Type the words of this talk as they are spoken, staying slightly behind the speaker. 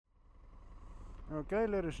Okay,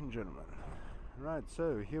 ladies and gentlemen. Right,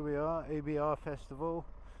 so here we are, ABR Festival.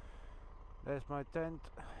 There's my tent.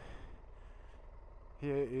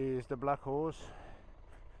 Here is the Black Horse,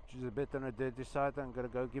 which is a bit on the dirty side. I'm gonna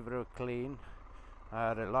go give it a clean. I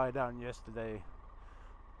had a lie down yesterday,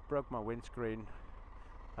 broke my windscreen,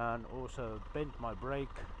 and also bent my brake.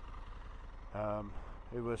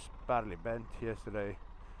 It was badly bent yesterday.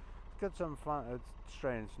 Got some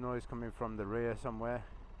strange noise coming from the rear somewhere.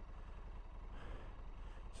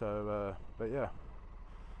 So, but yeah,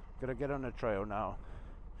 gonna get on the trail now.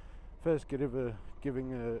 First,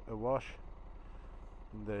 giving a wash,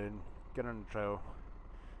 and then get on the trail,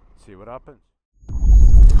 see what happens. Have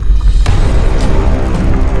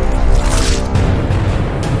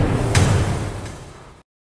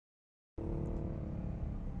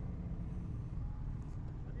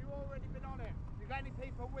you already been on it? You got any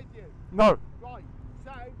people with you? No. Right,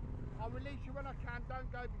 so I'll release you when I can,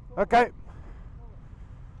 don't go before. Okay.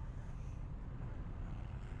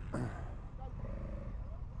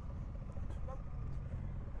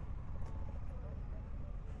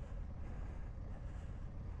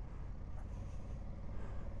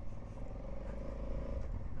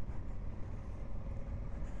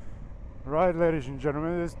 Right, ladies and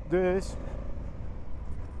gentlemen, this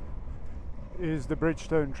is the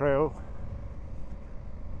Bridgestone Trail.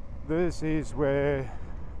 This is where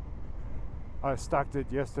I stacked it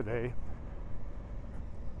yesterday.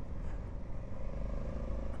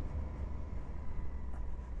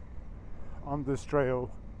 On this trail.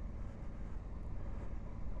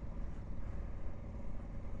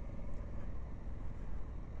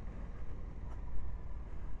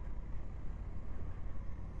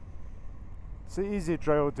 It's an easy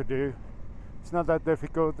trail to do. It's not that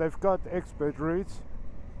difficult. They've got expert routes.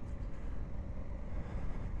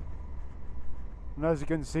 And as you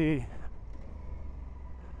can see,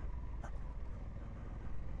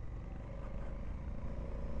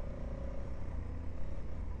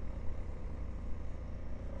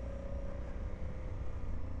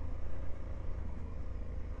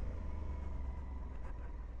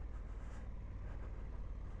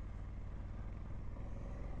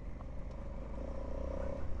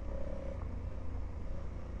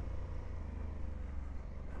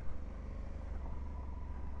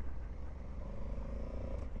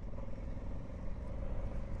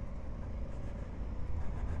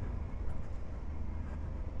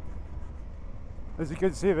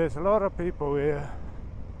 there's a lot of people here.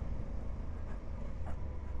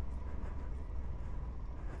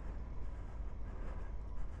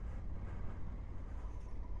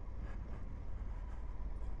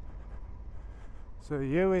 So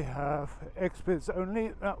here we have experts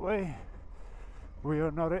only that way. We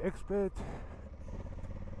are not an expert.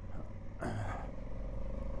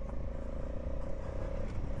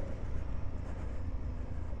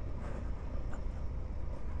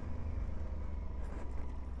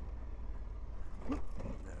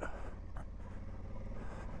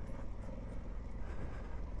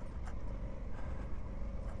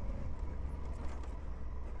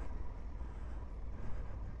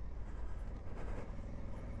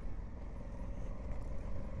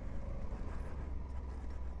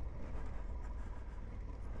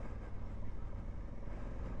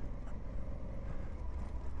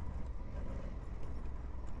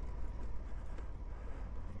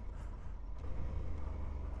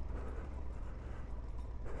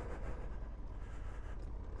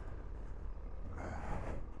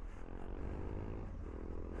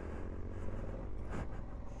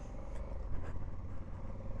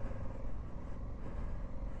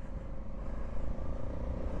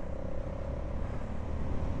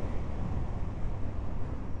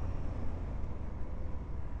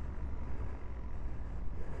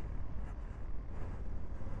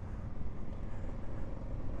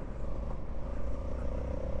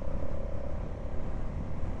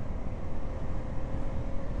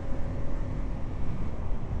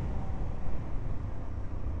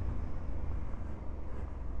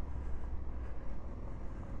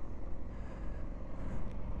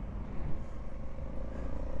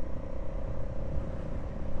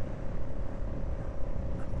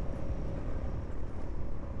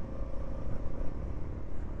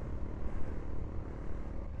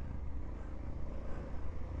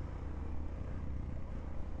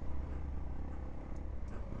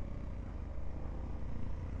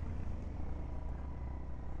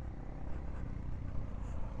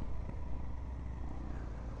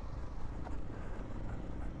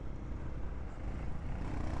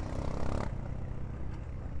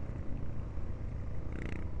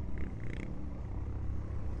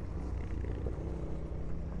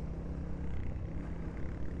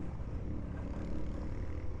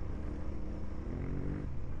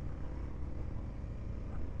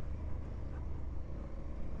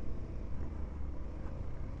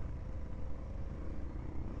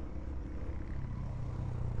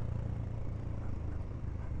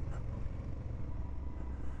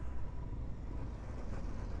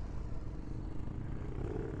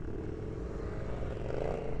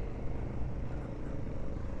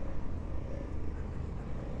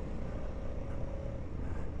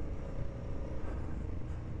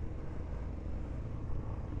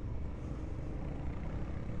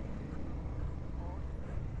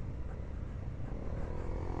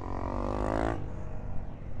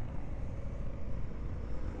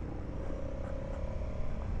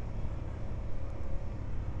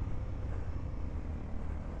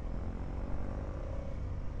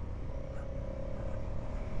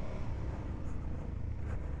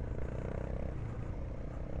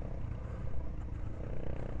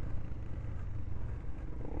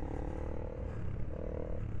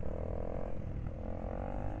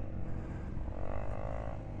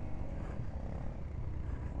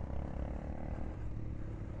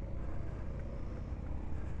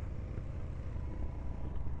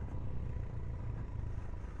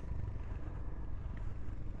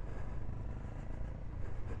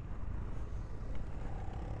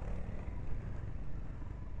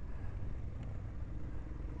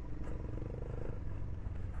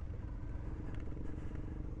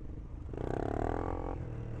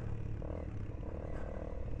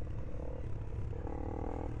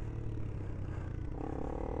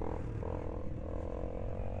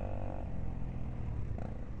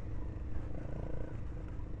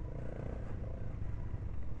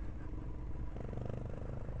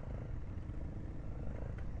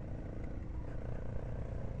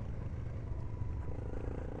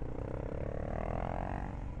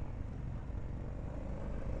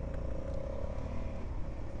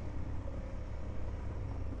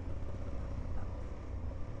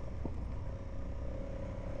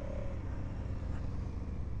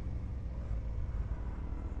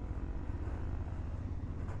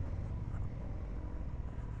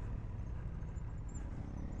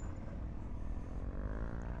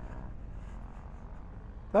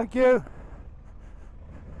 Thank you.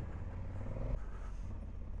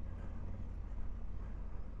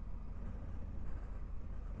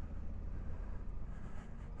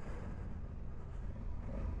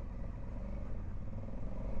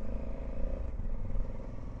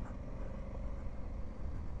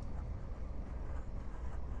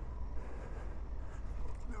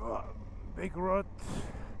 Big rut,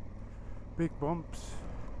 big bumps.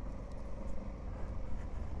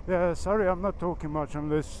 Yeah, sorry I'm not talking much on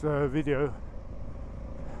this video.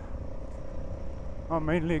 I'm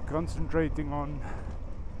mainly concentrating on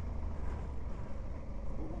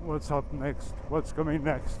what's up next, what's coming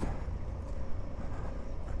next.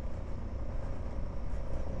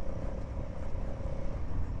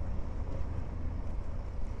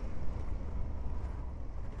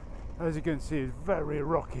 As you can see, it's very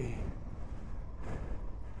rocky.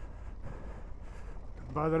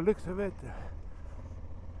 By the looks of it,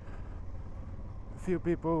 a few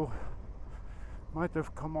people might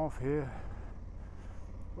have come off here.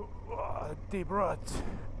 Deep rut.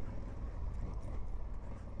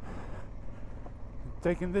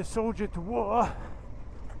 Taking this soldier to war.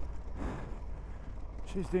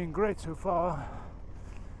 She's doing great so far.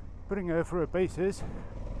 Putting her through her paces.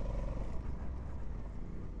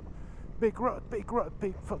 Big rut, big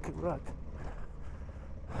fucking rut.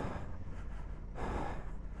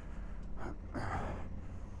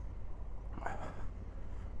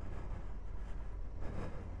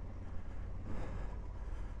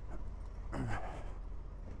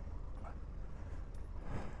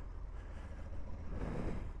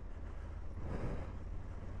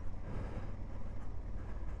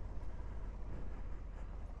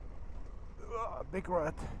 Big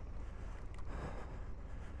rut.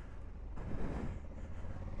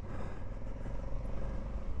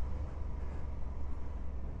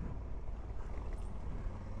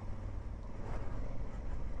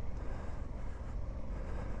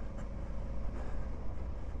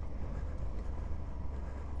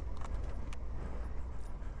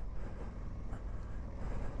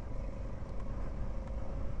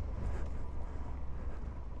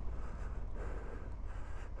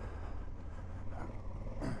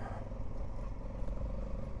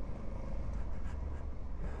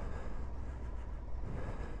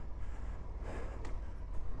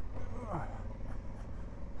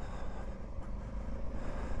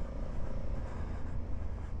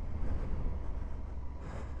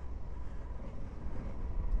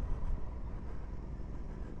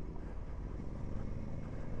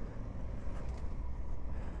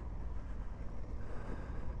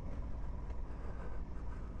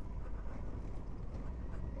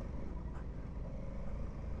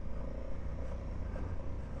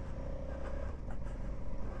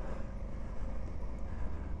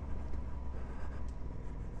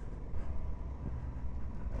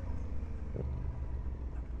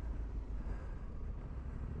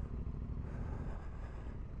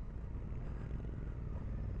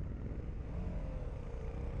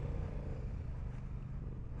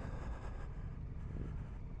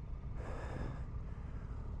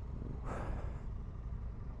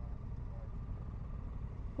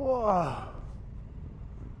 Whoa.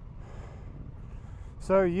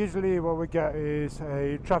 So usually what we get is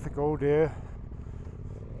a traffic hold here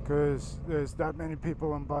because there's that many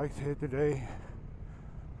people on bikes here today.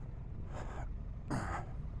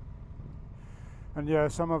 And yeah,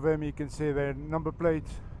 some of them you can see their number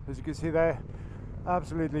plates, as you can see there,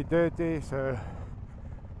 absolutely dirty. So,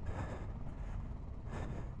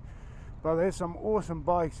 but there's some awesome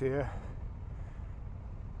bikes here.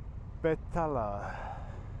 Betala,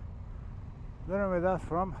 don't know where that's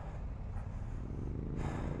from.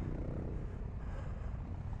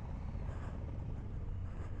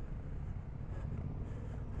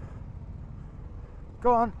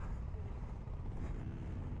 Go on.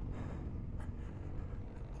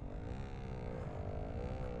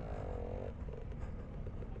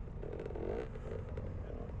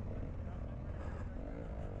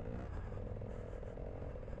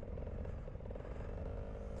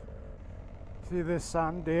 See this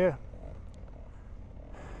sand here?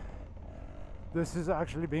 This is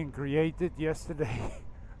actually being created yesterday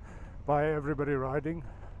by everybody riding.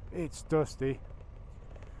 It's dusty.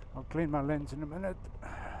 I'll clean my lens in a minute.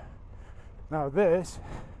 Now this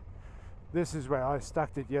is where I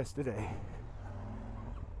stacked it yesterday.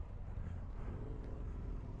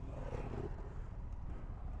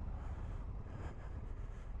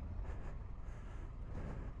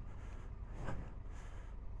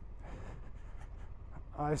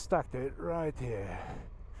 I stacked it right here.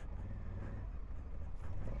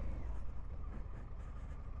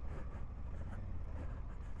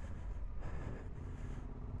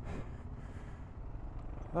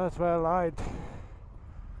 That's where I lied.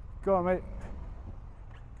 Go on, mate.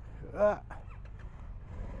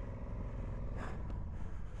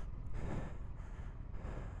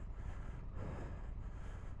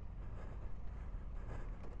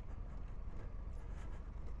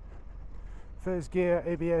 First gear,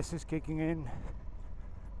 ABS is kicking in.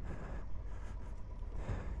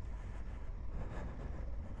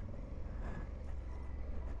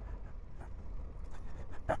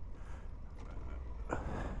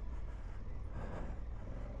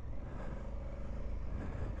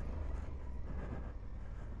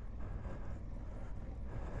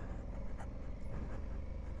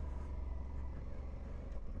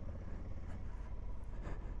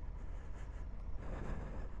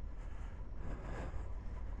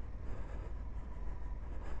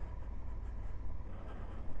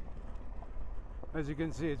 As you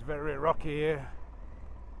can see, it's very rocky here.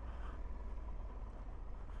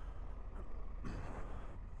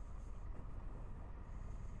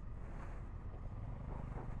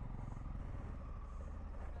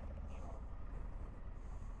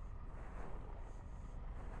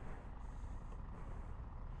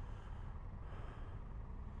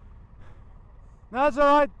 No, that's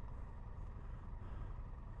all right.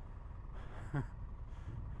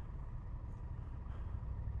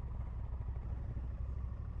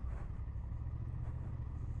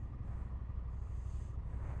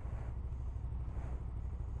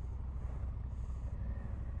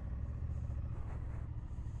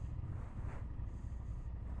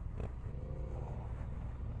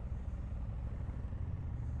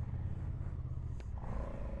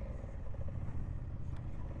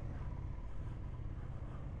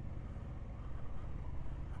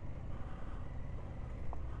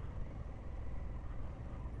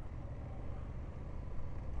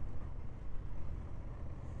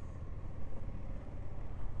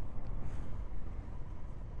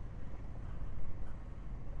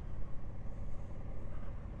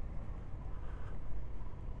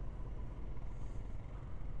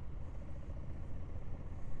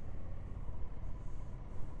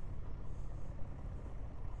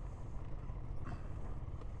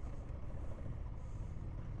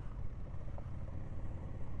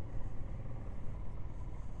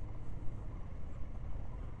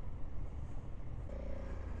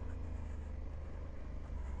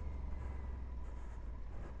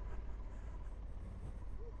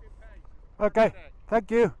 Okay, thank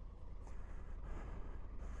you.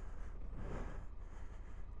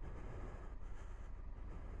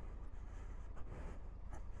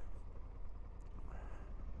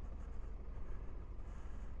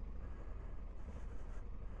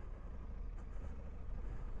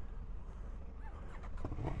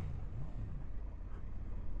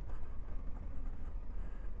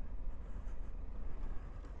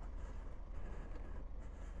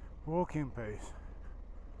 Walking pace.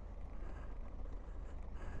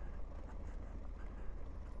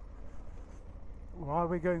 Why are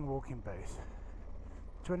we going walking pace?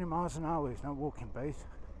 20 miles an hour is not walking pace.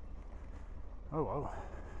 Oh well.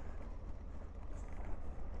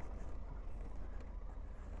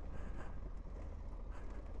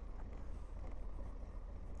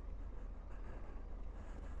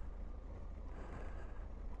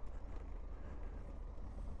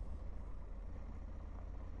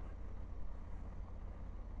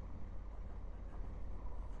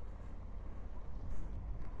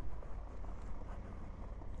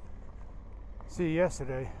 See,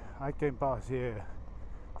 yesterday I came past here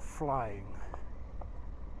flying.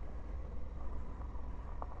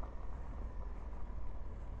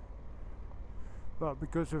 But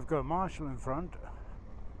because we've got Marshall in front,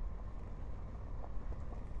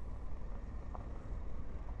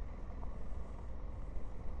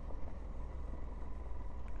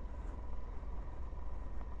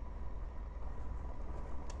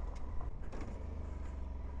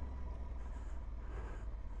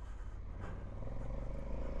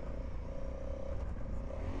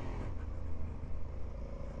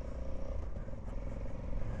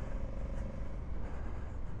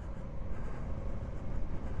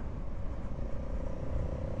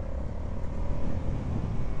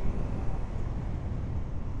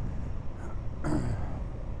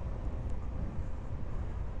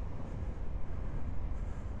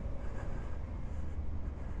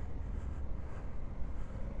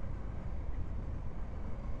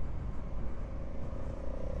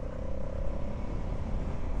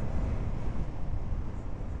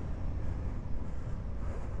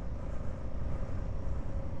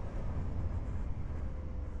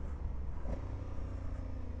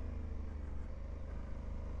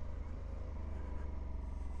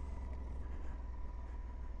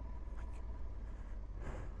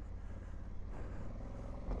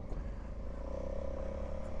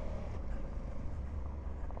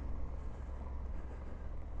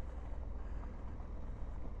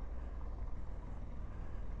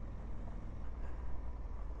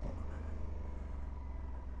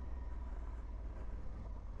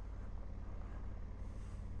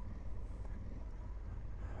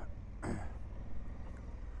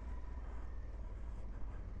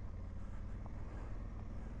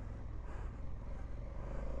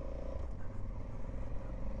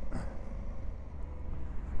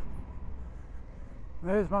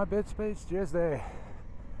 There's my bed space just there.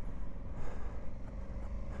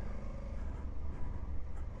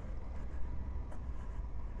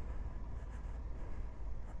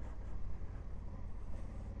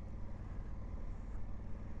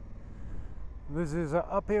 This is an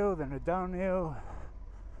uphill, then a downhill.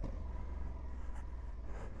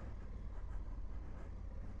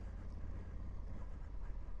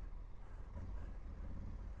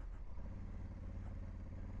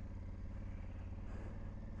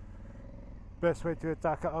 Best way to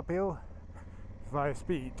attack an uphill, via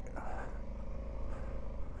speed.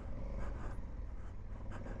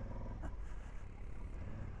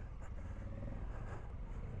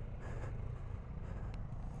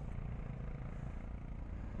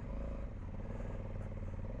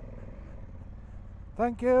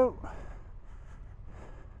 Thank you.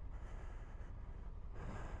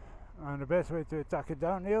 And the best way to attack a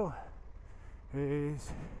downhill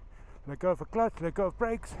is let go of a clutch, let go of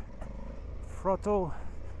brakes, throttle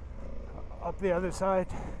up the other side.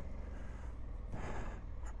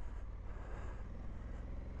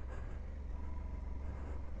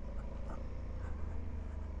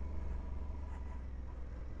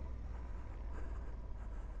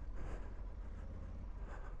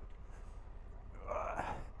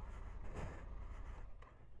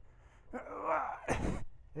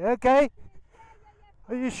 You okay?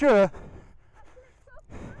 Are you sure?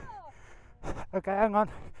 Okay, hang on.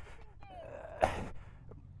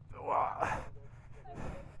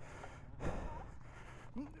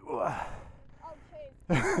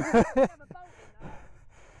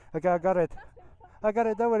 Okay, I got it. I got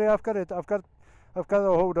it. Don't worry, I've got it. I've got a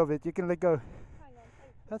hold of it. You can let go. Hang on.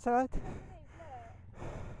 That's all right. Is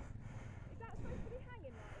that supposed to be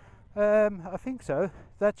hanging like that? I think so.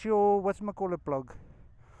 That's your whatchamacallit plug.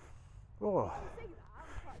 Oh. You see that? That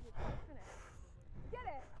was quite a good,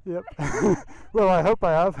 isn't it? Get it? Yep. Well, I hope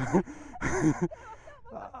I have.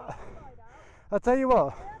 I'll tell you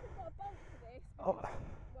what. I haven't got a bolt for this. Oh.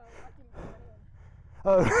 Well, I didn't put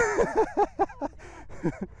it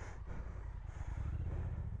in. Oh.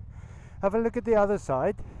 Have a look at the other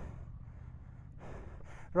side.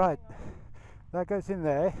 Right. That goes in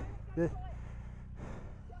there. Sorry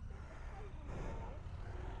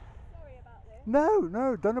about this.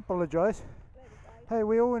 No, don't apologise. There we go. Hey,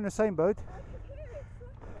 we're all in the same boat. I could hear it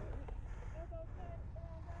fluttering as I was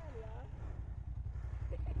going around earlier.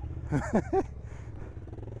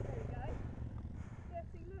 There we go. Yeah,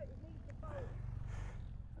 see, look, it needs the bolt.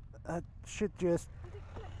 That should just. Does it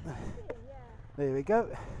clip in? Yeah. There we go.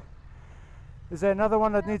 Is there another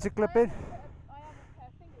one that needs a clip in? I haven't put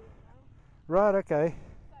a finger in now. Right, okay.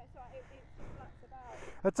 No, it's alright, it flats about.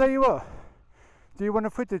 I'll tell you what. Do you want a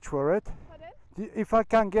footage for it? Pardon? If I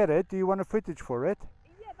can get it, do you want a footage for it?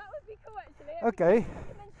 Yeah, that would be cool actually. Okay. I can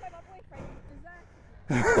then show my boyfriend he's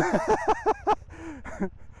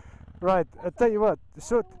deserted. Right, I'll tell you what.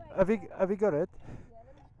 So, have you got it? Yeah,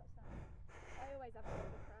 let me just put some. I always have a bit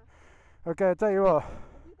of a crash. Okay, I'll tell you what. Have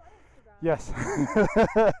you got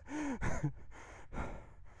Instagram? Yes.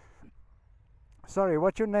 Sorry,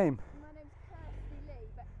 what's your name? My name's Kirsty Lee,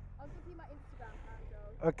 but I'll give you my Instagram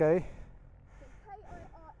handle. Okay, It's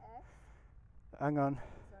K-I-R-S. hang on.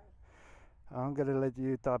 Sorry. I'm gonna let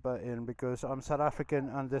you type that in because I'm South African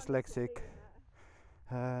and dyslexic.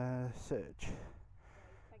 Search. Thank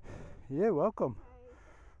you. Yeah, welcome.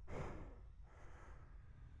 Okay.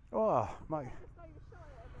 Oh, my, Just overshot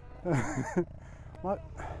it a bit.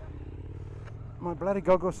 my bloody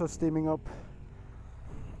goggles are steaming up.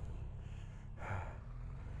 I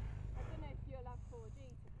don't know if you'll have 4G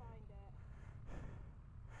to find it.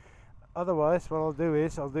 Otherwise, what I'll do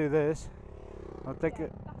is I'll do this. I'll take Yeah,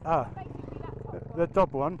 it. that's basically that top The one.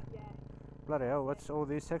 top one. Yeah, Bloody hell! What's all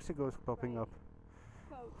these sexy girls popping up?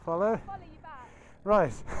 cool. Follow. Follow you back.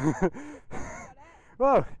 Right. Got it?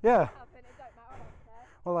 Well, yeah. Happen, it don't matter, I don't care.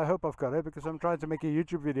 Well, I hope I've got it because I'm trying to make a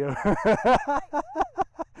YouTube video. Oh, wow,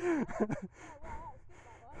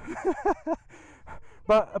 that's good that one.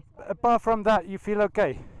 But apart from that, you feel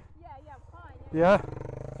okay? Yeah, I'm fine. Yeah. Yeah.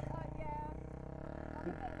 I'm a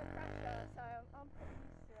bit of a crasher, so I'm pretty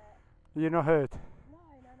used to it. You're not hurt? No,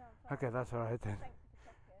 I'm fine. Okay, that's all right then. Thank you for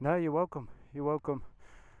checking. No, you're welcome. You're welcome.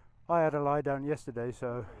 I had a lie down yesterday,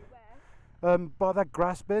 so Where? by that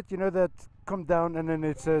grass bit, you know, that come down and then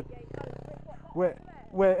it's Yeah, you got it. What,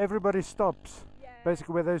 where everybody stops. Yeah.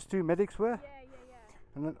 Basically, where those two medics were. Yeah.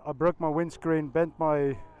 And then I broke my windscreen, bent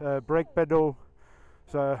my brake pedal.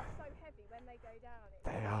 So So heavy when they go down. It's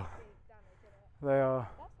They are. big damage, isn't it? they are.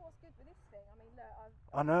 That's what's good with this thing. I mean, look,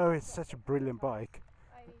 I know, it's such a brilliant bike.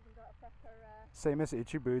 I ain't even got a proper. Same as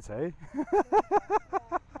itchy boots, eh? Yeah, no, it's good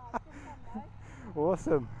fun though.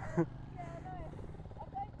 Awesome. Yeah, no, I've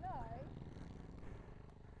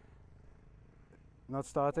Not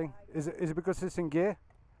starting? Yeah, Is it because it's in gear?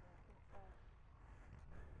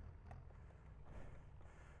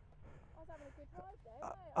 I was having a good ride there,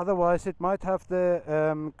 wasn't it? Otherwise, it might have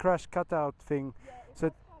the crash cutout thing. Yeah, it So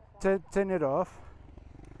does have that. turn it off.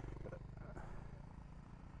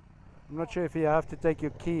 I'm not sure if you have to take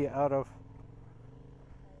your key out of.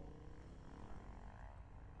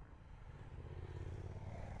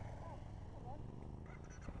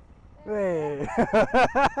 Hey.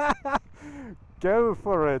 Go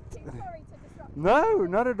for it. Sorry to disrupt. No,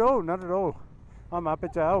 not at all, not at all. I'm happy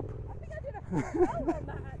to help. I think I did a full roll on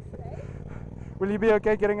that actually. Will you be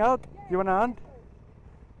okay getting out? Yeah, You want a hand? cool.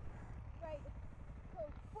 Great. Cool.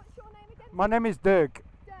 What's your name again? My name is Dirk.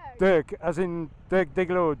 Dirk. Dirk, as in Dirk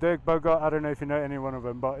Diggler or Dirk Bogart. I don't know if you know any one of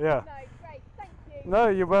them, but yeah. No, great. Thank you. No,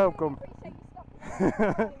 you're welcome. Really appreciate you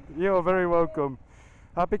stopping. You're very welcome.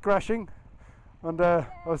 Happy crashing, and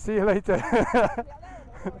I'll see you later.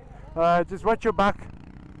 Just watch your back.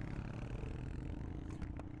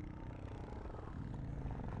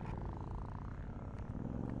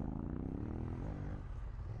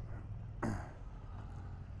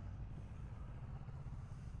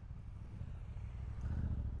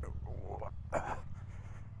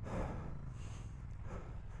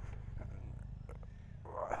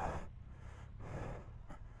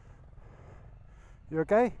 You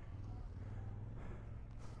okay?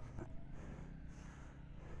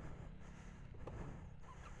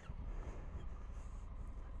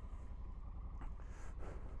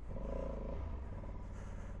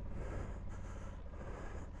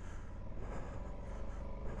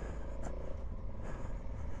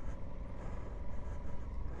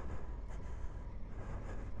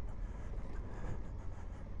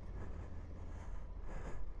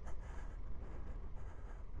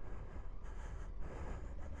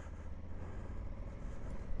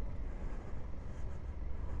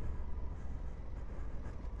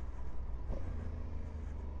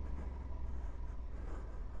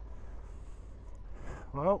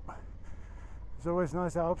 Well, it's always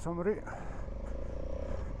nice to help somebody.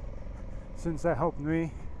 Since they helped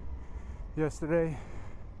me yesterday.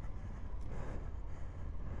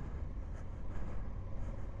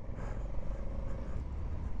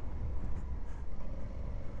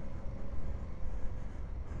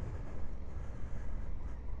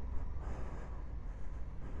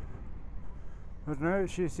 But no,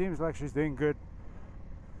 she seems like she's doing good.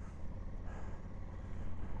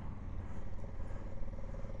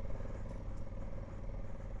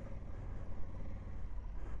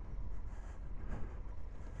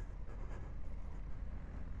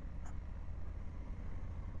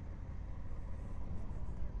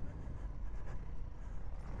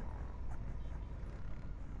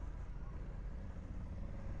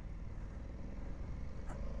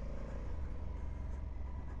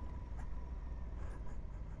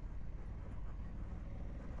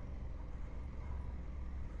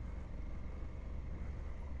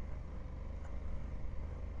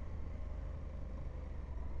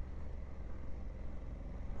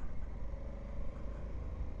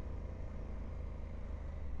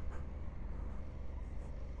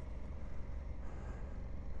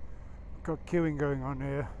 Got queuing going on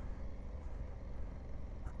here.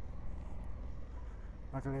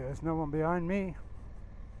 Luckily there's no one behind me.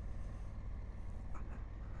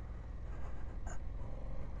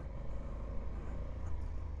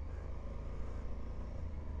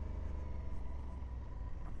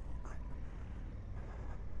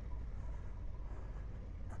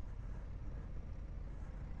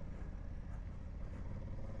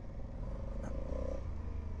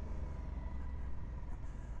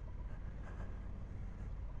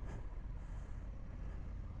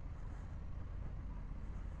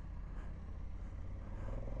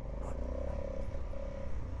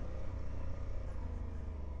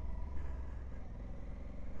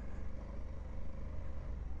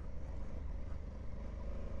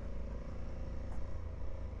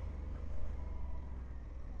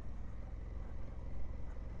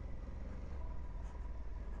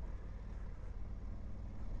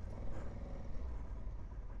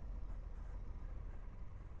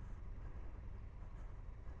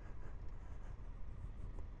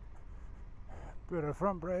 Bit of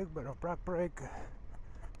front brake, bit of back brake.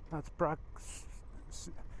 That's back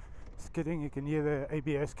skidding. You can hear the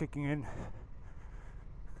ABS kicking in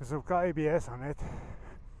because I've got ABS on it.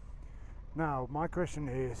 Now my question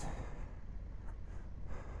is,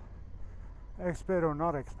 expert or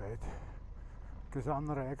not expert? Because I'm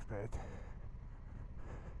not an expert.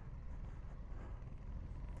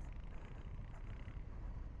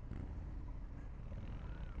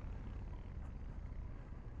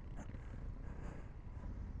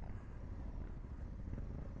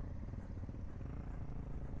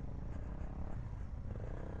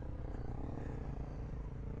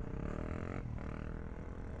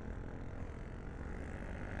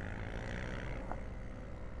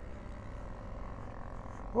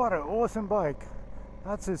 What an awesome bike.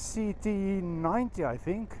 That's a CT90, I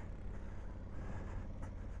think.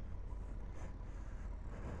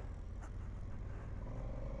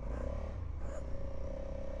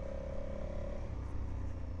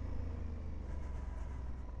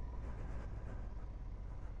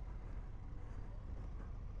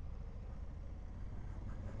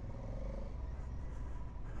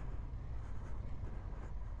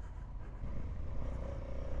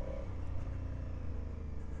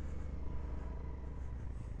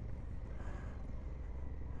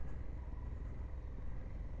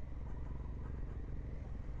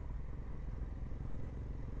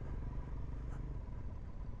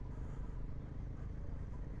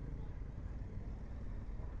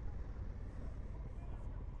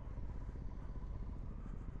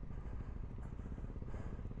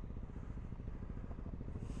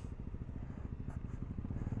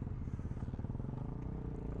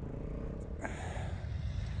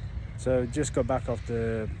 So just got back off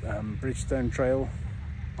the Bridgestone trail.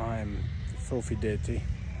 I'm filthy dirty.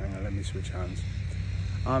 Hang on, let me switch hands.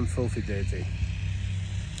 I'm filthy dirty.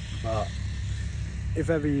 But if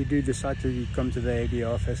ever you do decide to come to the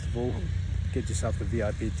ABR festival, get yourself the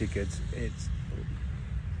VIP tickets.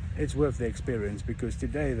 It's worth the experience, because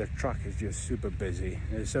today the track is just super busy.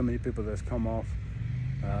 There's so many people that's come off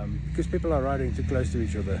because people are riding too close to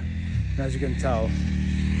each other. And as you can tell,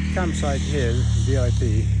 campsite here,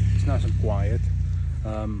 VIP, it's nice and quiet.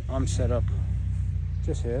 I'm set up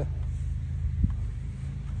just here.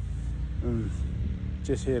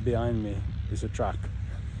 Just here behind me is a track.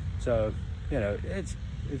 So, you know, it's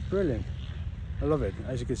brilliant. I love it.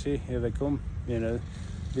 As you can see, here they come. You know,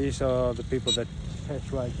 these are the people that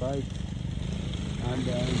test ride bikes. And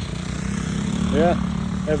yeah,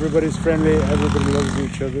 everybody's friendly. Everybody loves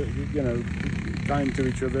each other. You know, kind to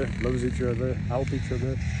each other, loves each other, help each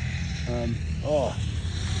other. Oh,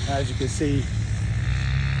 as you can see,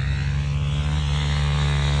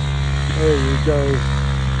 there you go,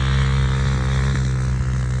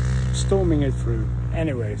 storming it through.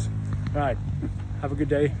 Anyways, right, have a good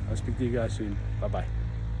day. I'll speak to you guys soon. Bye bye.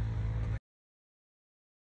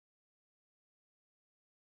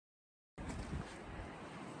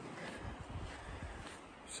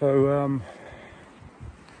 So I'm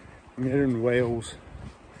here in Wales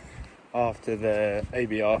after the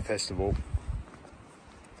ABR festival,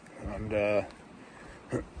 and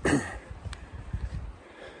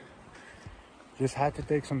just had to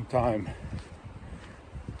take some time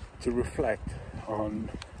to reflect on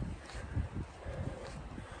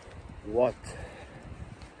what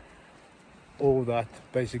all that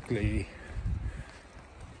basically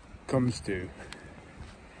comes to.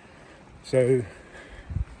 So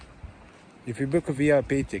if you book a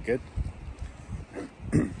VIP ticket,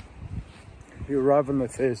 you arrive on a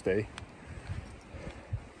Thursday,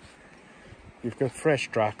 you've got fresh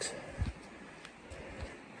tracks,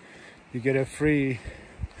 you get a free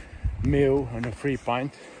meal and a free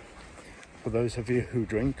pint for those of you who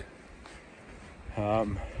drink.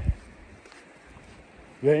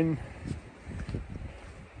 Then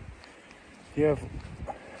you have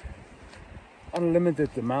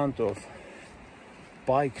unlimited amount of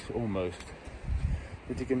bikes almost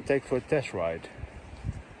that you can take for a test ride.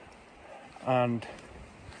 And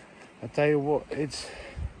I tell you what, it's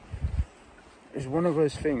one of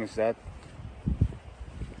those things that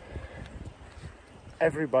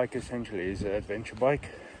every bike essentially is an adventure bike.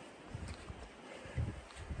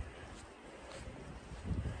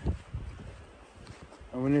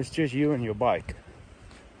 And when it's just you and your bike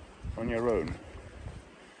on your own,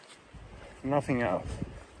 nothing else,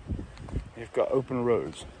 you've got open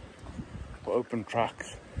roads or open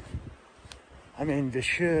tracks. I mean, the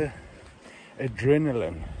sheer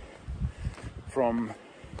adrenaline from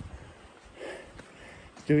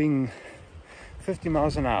doing 50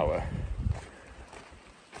 miles an hour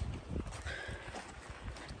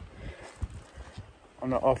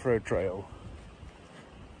on an off-road trail,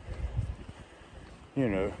 you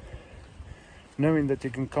know, knowing that you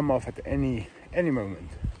can come off at any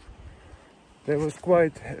moment. There was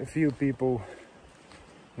quite a few people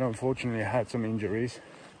that unfortunately had some injuries.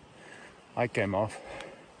 I came off,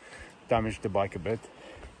 damaged the bike a bit,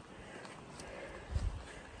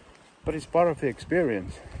 but it's part of the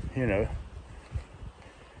experience, you know.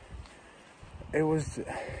 It was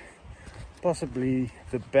possibly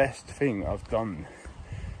the best thing I've done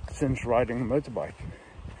since riding a motorbike.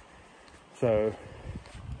 So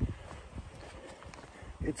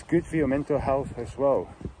it's good for your mental health as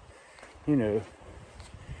well, you know,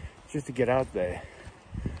 just to get out there,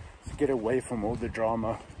 to get away from all the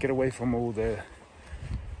drama, get away from all the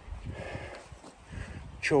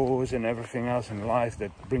chores and everything else in life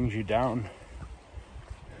that brings you down.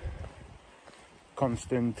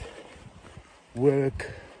 Constant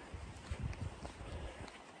work.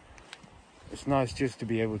 It's nice just to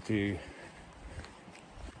be able to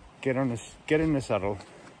get on the saddle,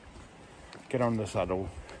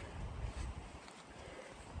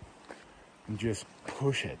 and just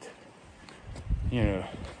push it, you know,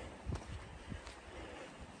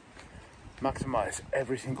 maximize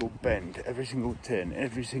every single bend, every single turn,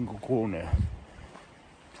 every single corner.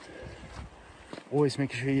 Always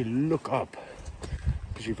make sure you look up,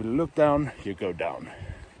 because if you look down, you go down.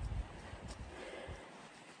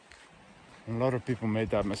 And a lot of people made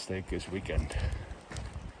that mistake this weekend.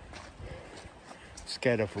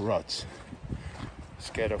 Scared of ruts,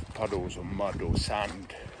 scared of puddles or mud or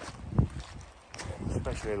sand,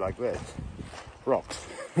 especially like this, rocks.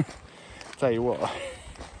 Tell you what,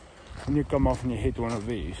 when you come off and you hit one of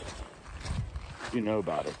these, you know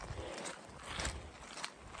about it,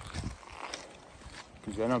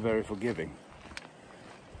 because they're not very forgiving.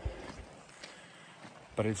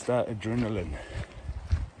 But it's that adrenaline.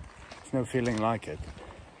 There's no feeling like it.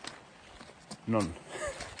 None.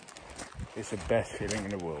 It's the best feeling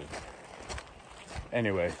in the world.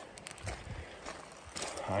 Anyway,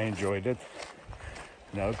 I enjoyed it,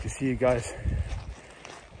 and I hope to see you guys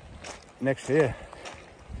next year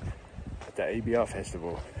at the ABR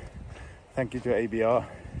festival. Thank you to ABR,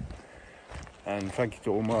 and thank you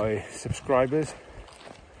to all my subscribers,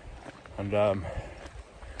 and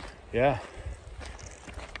yeah,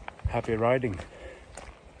 happy riding.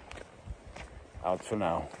 Out for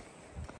now.